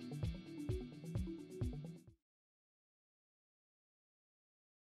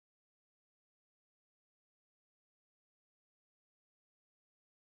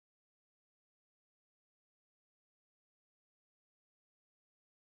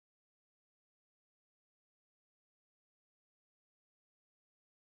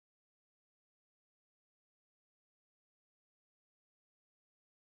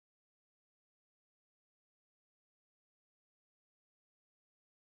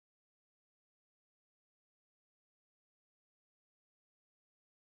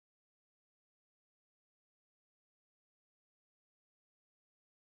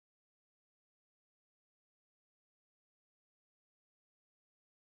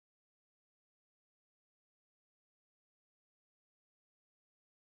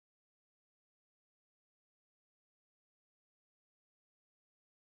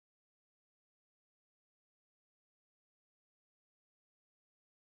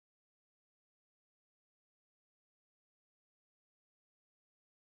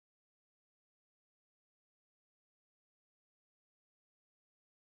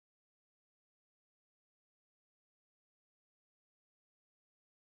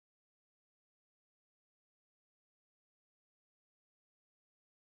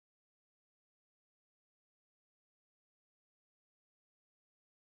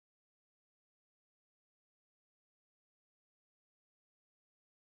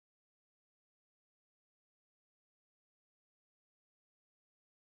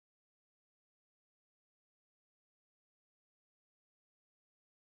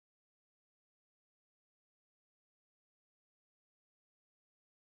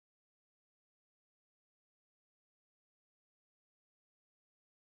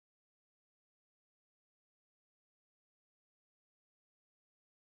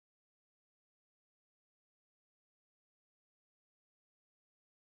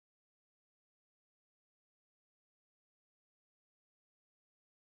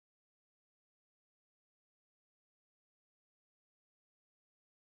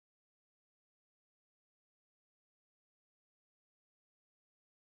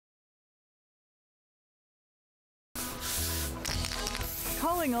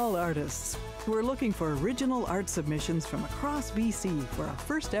 Calling all artists. We're looking for original art submissions from across BC for our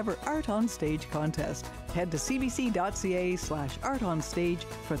first ever Art on Stage contest. Head to cbc.ca/artonstage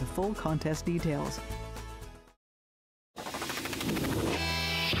for the full contest details.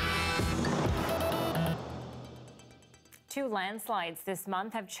 Two landslides this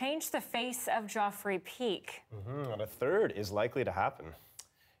month have changed the face of Joffre Peak. And a third is likely to happen.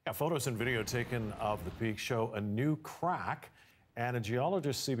 Yeah, photos and video taken of the peak show a new crack, and a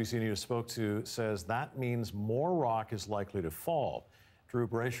geologist CBC News spoke to says that means more rock is likely to fall. Drew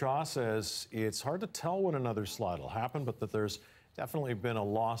Brayshaw says it's hard to tell when another slide will happen, but that there's definitely been a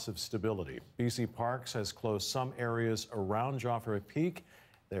loss of stability. BC Parks has closed some areas around Joffre Peak.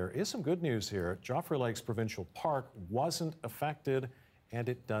 There is some good news here. Joffre Lakes Provincial Park wasn't affected, and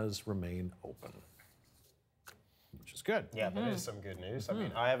it does remain open, which is good. Yeah, that is some good news. I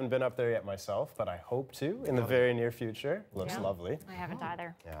mean, I haven't been up there yet myself, but I hope to in the very near future. Looks lovely. I haven't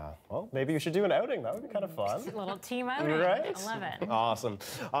either. Yeah, well, maybe you should do an outing. That would be kind of fun. A little team outing. Right? I love it. Awesome.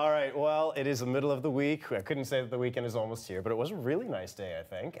 All right, well, it is the middle of the week. I couldn't say that the weekend is almost here, but it was a really nice day, I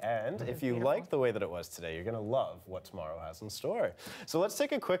think. And if you like the way that it was today, you're going to love what tomorrow has in store. So let's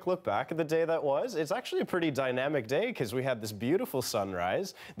take a quick look back at the day that was. It's actually a pretty dynamic day because we had this beautiful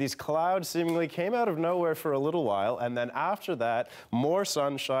sunrise. These clouds seemingly came out of nowhere for a little while, and then after that, more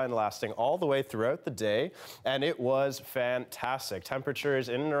sunshine lasting all the way throughout the day, and it was fantastic. Temperatures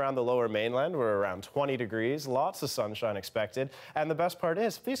in and around the lower mainland were around 20 degrees, lots of sunshine expected, and the best part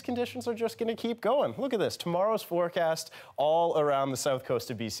is these conditions are just going to keep going. Look at this. Tomorrow's forecast all around the south coast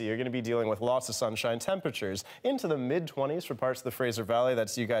of BC. You're going to be dealing with lots of sunshine, temperatures into the mid-20s for parts of the Fraser Valley.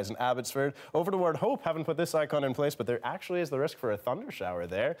 That's you guys in Abbotsford. Over toward Hope, haven't put this icon in place, but there actually is the risk for a thunder shower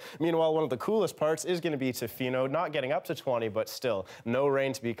there. Meanwhile, one of the coolest parts is going to be Tofino, not getting up to 20, but still no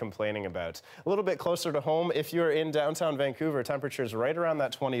rain to be complaining about. A little bit closer to home, if you're in downtown Vancouver, temperatures right around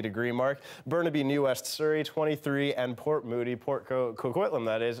that 20-degree mark. Burnaby, New West Surrey, 23, and Port Moody, Port Coquitlam,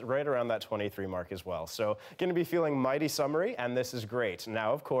 that is, right around that 23 mark as well. So going to be feeling mighty summery, and this is great.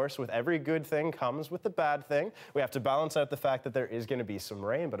 Now, of course, with every good thing comes with the bad thing. We have to balance out the fact that there is going to be some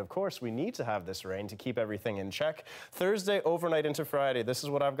rain, but of course we need to have this rain to keep everything in check. Thursday overnight into Friday, this is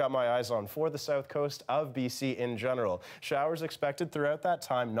what I've got my eyes on for the south coast of BC in general. Showers expected throughout that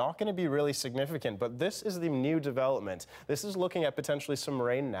time, not going to be really significant, but this is the new development. This is looking at potentially some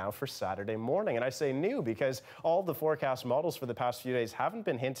rain now for Saturday morning, and I say new because all the forecast models for the past few days haven't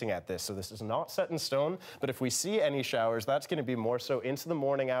been hinting at this, so this is not set in stone, but if we see any showers, that's going to be more so into the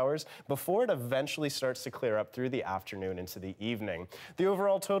morning hours before it eventually starts to clear up through the afternoon into the evening. The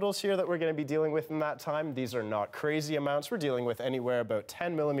overall totals here that we're going to be dealing with in that time, these are not crazy amounts. We're dealing with anywhere about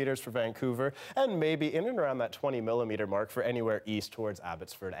 10 millimeters for Vancouver and maybe in and around that 20 millimeter mark for anywhere east towards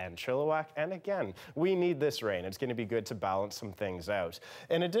Abbotsford and Chilliwack. And again, we need this rain. It's going to be good to balance some things out.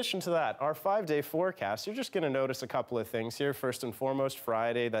 In addition to that, our 5-day forecast, you're just going to notice a couple of things here. First and foremost,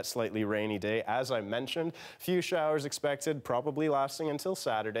 Friday, that slightly rainy day. As I mentioned, few showers expected, probably lasting until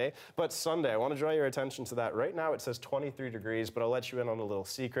Saturday. But Sunday, I want to draw your attention to that. Right now, it says 23 degrees, but I'll let you in on a little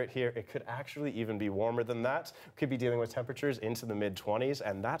secret here. It could actually even be warmer than that. We could be dealing with temperatures into the mid-20s,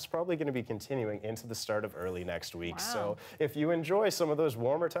 and that's probably going to be continuing into the start of early next week. Wow. So if you enjoy some of those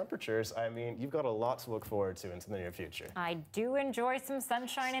warmer temperatures, I mean, you've got a lot to look forward to into the near future. I do enjoy some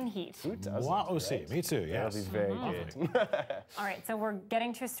sunshine and heat. Who doesn't? Wow, right? Me too, yes. That'll be very good. All right, so we're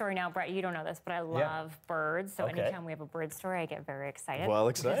getting to a story now. Brett, you don't know this, but I love birds. So anytime we have a bird story, I get very excited. Well,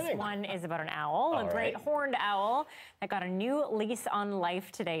 exciting. This one is about an owl, a great horned owl that got a new lease on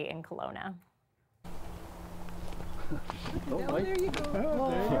life today in Kelowna. There you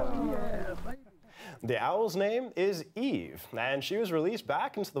go. The owl's name is Eve, and she was released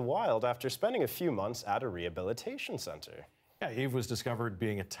back into the wild after spending a few months at a rehabilitation center. Yeah, Eve was discovered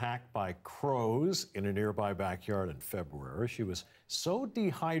being attacked by crows in a nearby backyard in February. She was so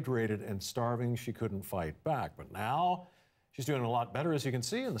dehydrated and starving she couldn't fight back, but now she's doing a lot better, as you can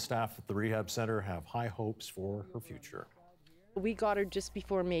see, and the staff at the rehab center have high hopes for her future. We got her just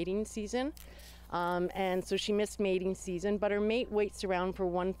before mating season, and so she missed mating season, but her mate waits around for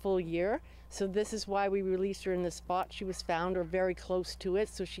 1 full year. So this is why we released her in the spot she was found, or very close to it,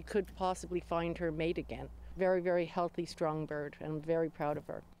 so she could possibly find her mate again. Very, very healthy, strong bird, and I'm very proud of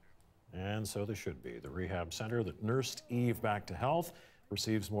her. And so they should be. The rehab center that nursed Eve back to health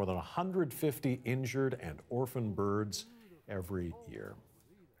receives more than 150 injured and orphan birds every year.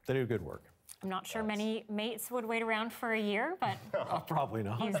 They do good work. I'm not sure many mates would wait around for a year, but probably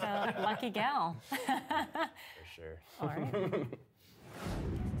not. He's a lucky gal. For sure. All right.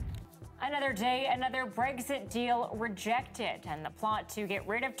 Another day, another Brexit deal rejected, and the plot to get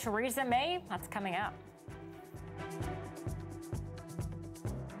rid of Theresa May, that's coming up.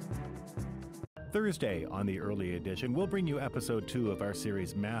 Thursday on the Early Edition, we'll bring you episode 2 of our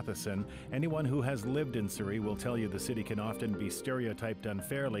series Matheson. Anyone who has lived in Surrey will tell you the city can often be stereotyped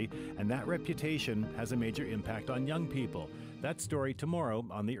unfairly, and that reputation has a major impact on young people. That story tomorrow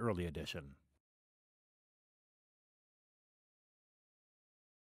on the Early Edition.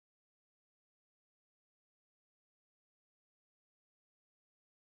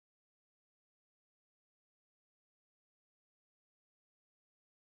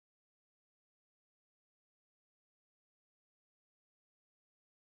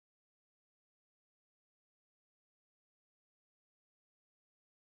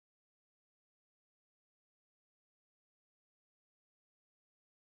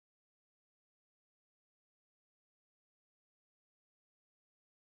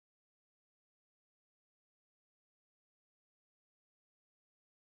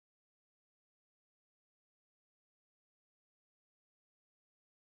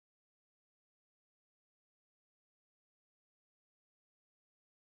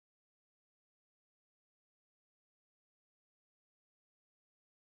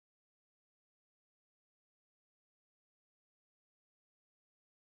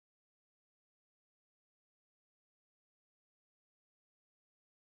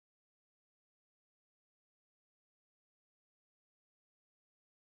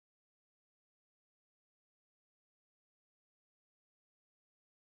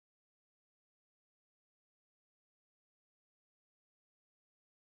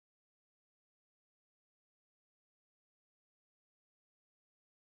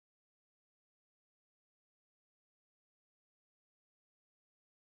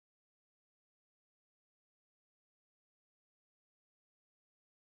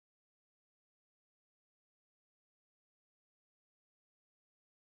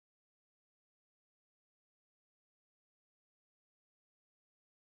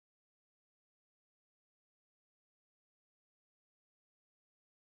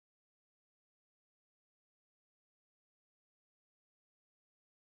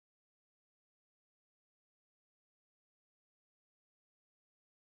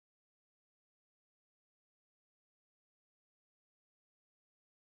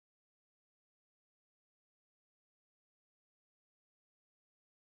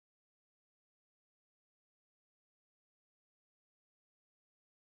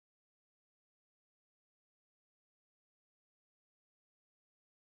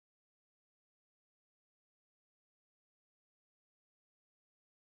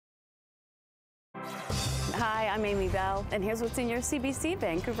 Hi, I'm Amy Bell, and here's what's in your CBC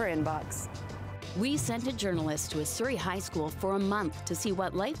Vancouver inbox. We sent a journalist to a Surrey high school for a month to see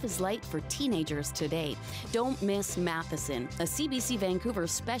what life is like for teenagers today. Don't miss Matheson, a CBC Vancouver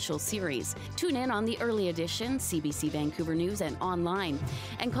special series. Tune in on the Early Edition, CBC Vancouver News, and online.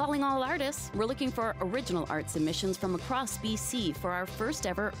 And calling all artists, we're looking for original art submissions from across BC for our first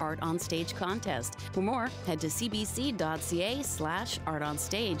ever Art on Stage contest. For more, head to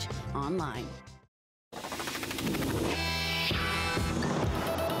cbc.ca/artonstage online.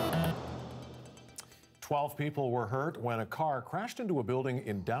 12 people were hurt when a car crashed into a building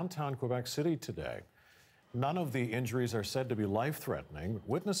in downtown Quebec City today. None of the injuries are said to be life-threatening.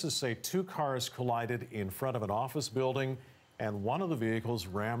 Witnesses say 2 cars collided in front of an office building, and one of the vehicles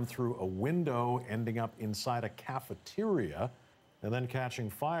rammed through a window, ending up inside a cafeteria and then catching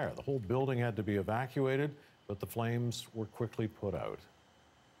fire. The whole building had to be evacuated, but the flames were quickly put out.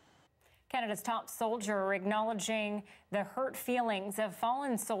 Canada's top soldier acknowledging the hurt feelings of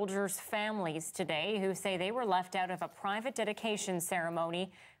fallen soldiers' families today, who say they were left out of a private dedication ceremony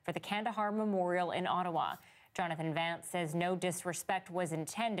for the Kandahar Memorial in Ottawa. Jonathan Vance says no disrespect was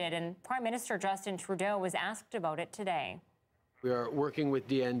intended, and Prime Minister Justin Trudeau was asked about it today. We are working with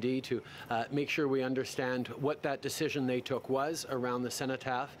DND to make sure we understand what that decision they took was around the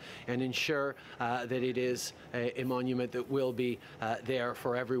cenotaph and ensure that it is a monument that will be there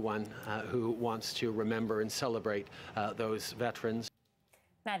for everyone who wants to remember and celebrate those veterans.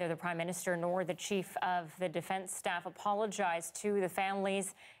 Neither the Prime Minister nor the Chief of the Defence Staff apologized to the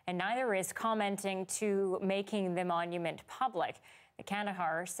families, and neither is commenting to making the monument public. The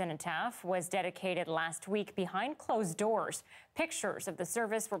Kandahar cenotaph was dedicated last week behind closed doors. Pictures of the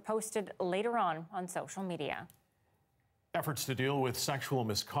service were posted later on social media. Efforts to deal with sexual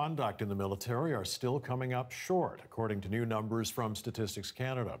misconduct in the military are still coming up short, according to new numbers from Statistics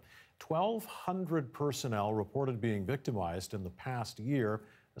Canada. 1,200 personnel reported being victimized in the past year,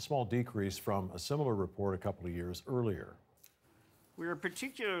 a small decrease from a similar report a couple of years earlier. We are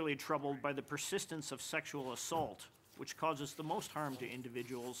particularly troubled by the persistence of sexual assault, which causes the most harm to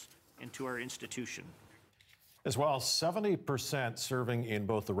individuals and to our institution. As well, 70% serving in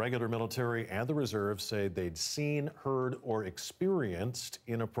both the regular military and the reserve say they'd seen, heard, or experienced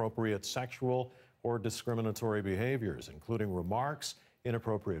inappropriate sexual or discriminatory behaviors, including remarks,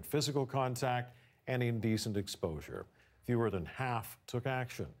 inappropriate physical contact, and indecent exposure. Fewer than half took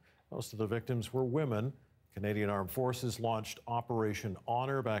action. Most of the victims were women. Canadian Armed Forces launched Operation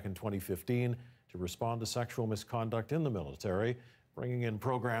Honor back in 2015 to respond to sexual misconduct in the military, bringing in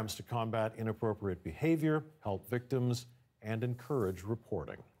programs to combat inappropriate behavior, help victims, and encourage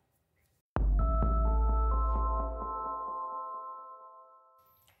reporting.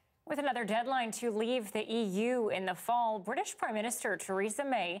 With another deadline to leave the EU in the fall, British Prime Minister Theresa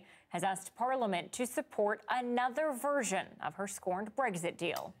May has asked Parliament to support another version of her scorned Brexit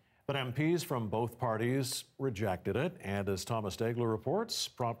deal. But MPs from both parties rejected it, and as Thomas Daigle reports,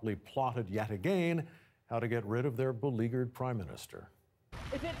 promptly plotted yet again how to get rid of their beleaguered Prime Minister.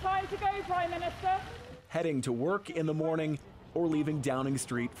 Is it time to go, Prime Minister? Heading to work in the morning or leaving Downing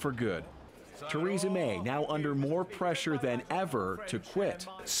Street for good. Theresa May now under more pressure than ever to quit.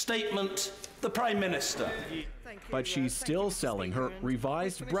 Statement, the Prime Minister. But she's still selling her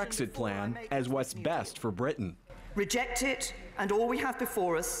revised Brexit plan as what's best for Britain. Reject it, and all we have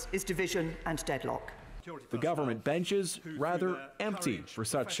before us is division and deadlock. The government benches rather empty for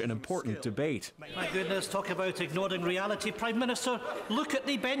such an important debate. My goodness, talk about ignoring reality. Prime Minister, look at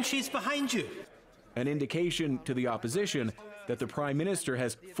the benches behind you. An indication to the opposition that the Prime Minister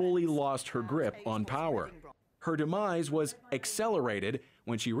has fully lost her grip on power. Her demise was accelerated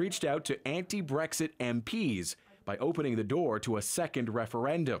when she reached out to anti-Brexit MPs by opening the door to a second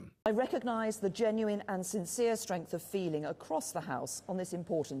referendum. I recognise the genuine and sincere strength of feeling across the House on this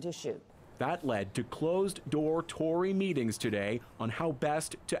important issue. That led to closed-door Tory meetings today on how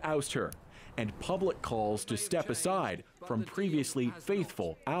best to oust her, and public calls to step aside from previously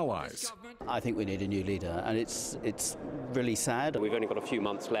faithful allies. I think we need a new leader, and it's really sad. We've only got a few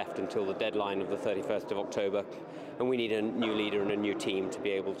months left until the deadline of the 31st of October, and we need a new leader and a new team to be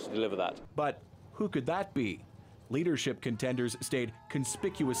able to deliver that. But who could that be? Leadership contenders stayed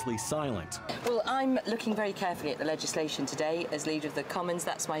conspicuously silent. Well, I'm looking very carefully at the legislation today as leader of the Commons.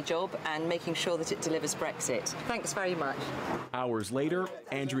 That's my job, and making sure that it delivers Brexit. Thanks very much. Hours later,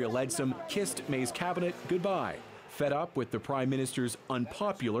 Andrea Leadsom kissed May's cabinet goodbye, fed up with the Prime Minister's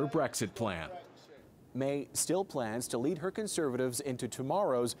unpopular Brexit plan. May still plans to lead her Conservatives into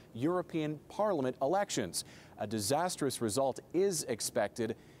tomorrow's European Parliament elections. A disastrous result is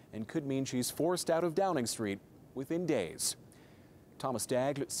expected and could mean she's forced out of Downing Street within days. Thomas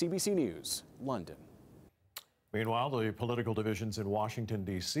Daigle, CBC News, London. Meanwhile, the political divisions in Washington,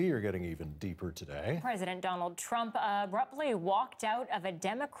 D.C. are getting even deeper today. President Donald Trump abruptly walked out of a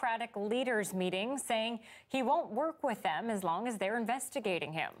Democratic leaders meeting, saying he won't work with them as long as they're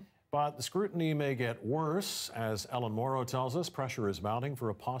investigating him. But the scrutiny may get worse. As Ellen Morrow tells us, pressure is mounting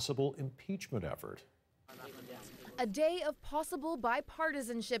for a possible impeachment effort. A day of possible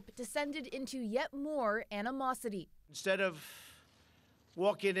bipartisanship descended into yet more animosity. Instead of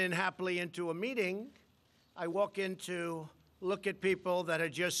walking in happily into a meeting, I walk in to look at people that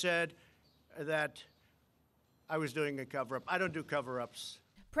had just said that I was doing a cover-up. I don't do cover-ups.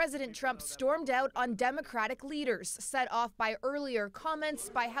 President Trump stormed out on Democratic leaders, set off by earlier comments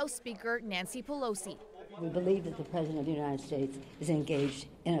by House Speaker Nancy Pelosi. We believe that the President of the United States is engaged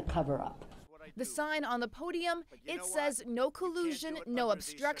in a cover-up. The sign on the podium, it says no collusion, no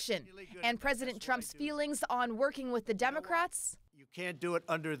obstruction. And President Trump's feelings on working with the Democrats? You can't do it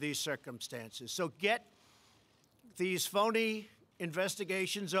under these circumstances. So get these phony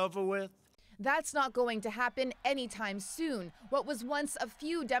investigations over with. That's not going to happen anytime soon. What was once a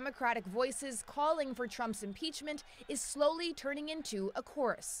few Democratic voices calling for Trump's impeachment is slowly turning into a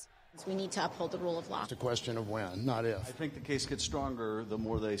chorus. We need to uphold the rule of law. It's a question of when, not if. I think the case gets stronger the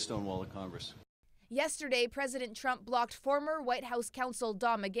more they stonewall the Congress. Yesterday, President Trump blocked former White House counsel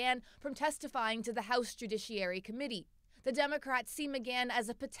Don McGahn from testifying to the House Judiciary Committee. The Democrats see McGahn as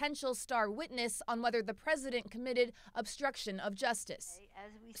a potential star witness on whether the president committed obstruction of justice.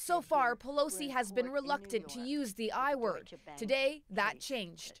 So far, Pelosi has been reluctant to use the I word. Today, that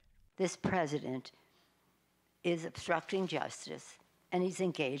changed. This president is obstructing justice, and he's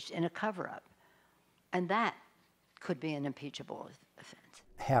engaged in a cover-up. And that could be an impeachable offense.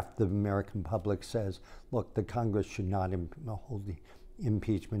 Half the American public says, look, the Congress should not hold the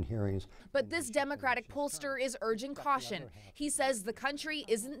impeachment hearings. But this Democratic pollster is urging caution. He says the country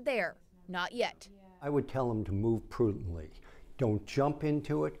isn't there, not yet. I would tell him to move prudently. Don't jump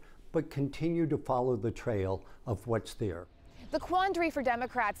into it, but continue to follow the trail of what's there. The quandary for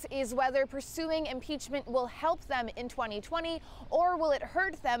Democrats is whether pursuing impeachment will help them in 2020 or will it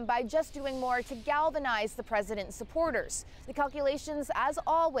hurt them by just doing more to galvanize the president's supporters. The calculations, as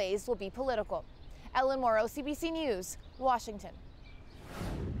always, will be political. Ellen Morrow, CBC News, Washington.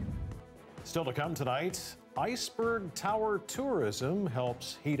 Still to come tonight, iceberg tower tourism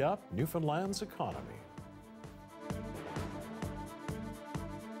helps heat up Newfoundland's economy.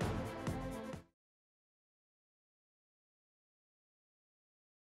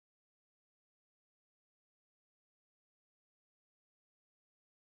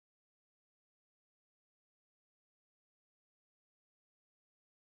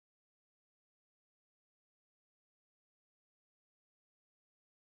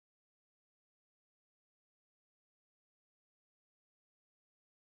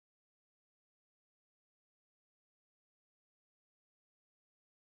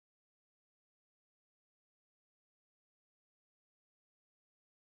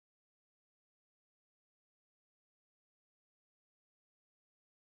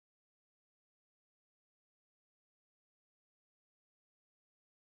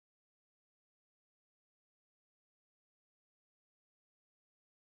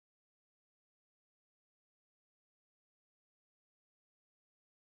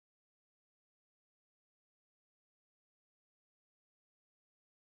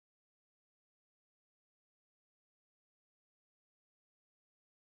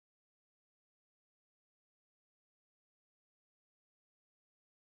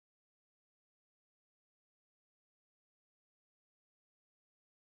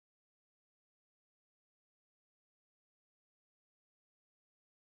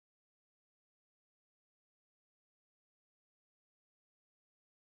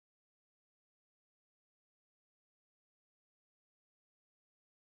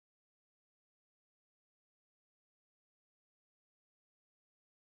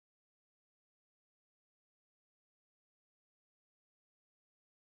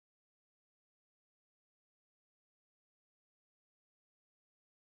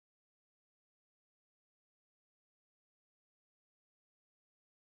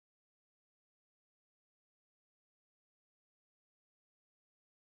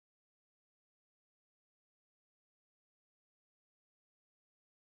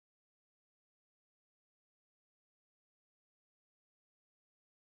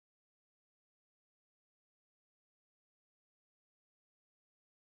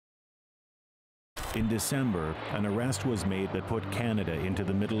 In December, an arrest was made that put Canada into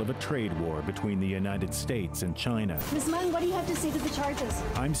the middle of a trade war between the United States and China. Ms. Munn, what do you have to say to the charges?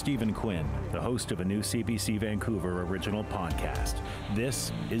 I'm Stephen Quinn, the host of a new CBC Vancouver original podcast.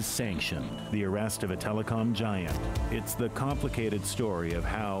 This is Sanctioned, the arrest of a telecom giant. It's the complicated story of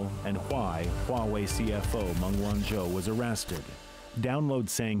how and why Huawei CFO Meng Wanzhou was arrested. Download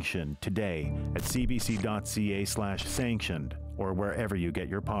Sanctioned today at cbc.ca/sanctioned or wherever you get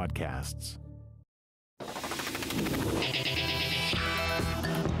your podcasts.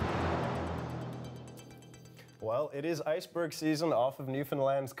 Well, it is iceberg season off of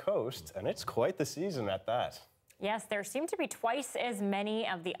Newfoundland's coast, and it's quite the season at that. Yes, there seem to be twice as many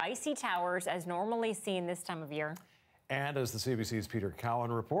of the icy towers as normally seen this time of year. And as the CBC's Peter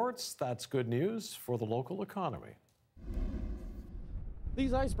Cowan reports, that's good news for the local economy.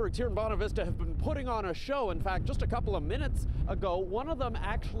 These icebergs here in Bonavista have been putting on a show. In fact, just a couple of minutes ago, one of them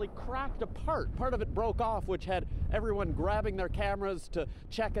actually cracked apart. Part of it broke off, which had everyone grabbing their cameras to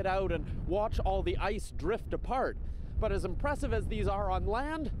check it out and watch all the ice drift apart. But as impressive as these are on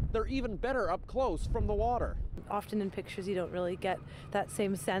land, they're even better up close from the water. Often in pictures, you don't really get that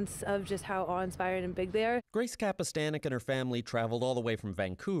same sense of just how awe-inspiring and big they are. Grace Kapistanik and her family traveled all the way from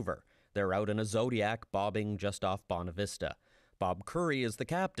Vancouver. They're out in a Zodiac bobbing just off Bonavista. Bob Curry is the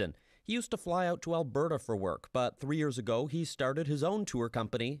captain. He used to fly out to Alberta for work, but 3 years ago he started his own tour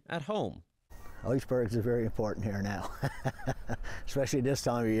company at home. Icebergs are very important here now, especially this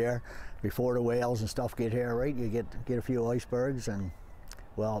time of year. Before the whales and stuff get here, right, you get a few icebergs, and,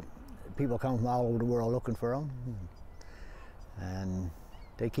 well, people come from all over the world looking for them, and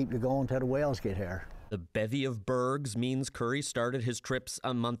they keep you going till the whales get here. The bevy of bergs means Curry started his trips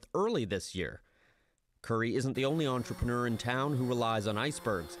a month early this year. Curry isn't the only entrepreneur in town who relies on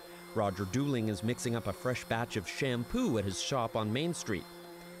icebergs. Roger Dooling is mixing up a fresh batch of shampoo at his shop on Main Street.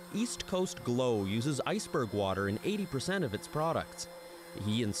 East Coast Glow uses iceberg water in 80% of its products.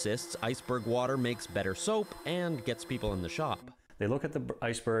 He insists iceberg water makes better soap and gets people in the shop. They look at the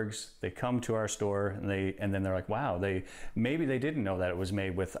icebergs, they come to our store, and then they're like, wow, maybe they didn't know that it was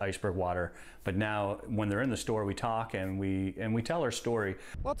made with iceberg water, but now when they're in the store, we talk and we tell our story.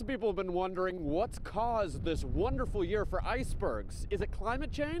 Lots of people have been wondering what's caused this wonderful year for icebergs. Is it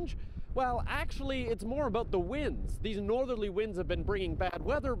climate change? Well, actually, it's more about the winds. These northerly winds have been bringing bad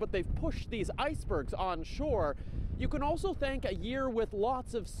weather, but they've pushed these icebergs on shore. You can also thank a year with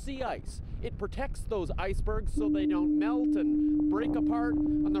lots of sea ice. It protects those icebergs so they don't melt and break apart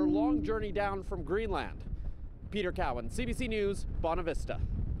on their long journey down from Greenland. Peter Cowan, CBC News, Bonavista Vista.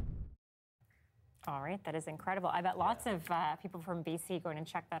 All right, that is incredible. I bet lots of people from BC going to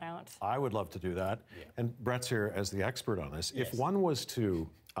check that out. I would love to do that. Yeah. And Brett's here as the expert on this. Yes. If one was to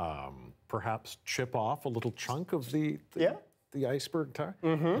perhaps chip off a little chunk of the iceberg tar,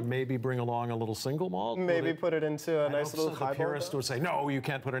 and maybe bring along a little single malt. Maybe put it into a nice little highball. The purist would say, no, you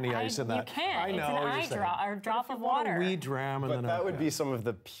can't put any ice in that. You can't. I know. It's an eye drop or drop of water. We dram, and but that would be some of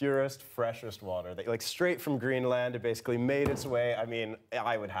the purest, freshest water, like straight from Greenland. It basically made its way. I mean,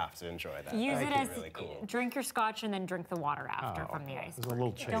 I would have to enjoy that. Use it as really cool. Drink your scotch and then drink the water after from the ice. There's a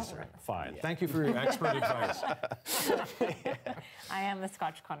little chaser. Fine. Yeah. Thank you for your expert advice. I am the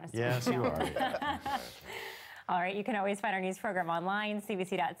scotch connoisseur. Yes, you are. All right, you can always find our news program online,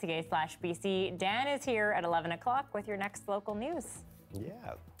 cbc.ca/BC. Dan is here at 11 o'clock with your next local news.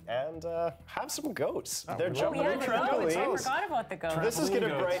 Yeah, and have some goats. Oh, They're jumping in trampolines. I forgot about the goats. This is going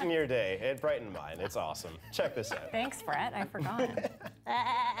to brighten your day. It brightened mine. It's awesome. Check this out. Thanks, Brett. I forgot.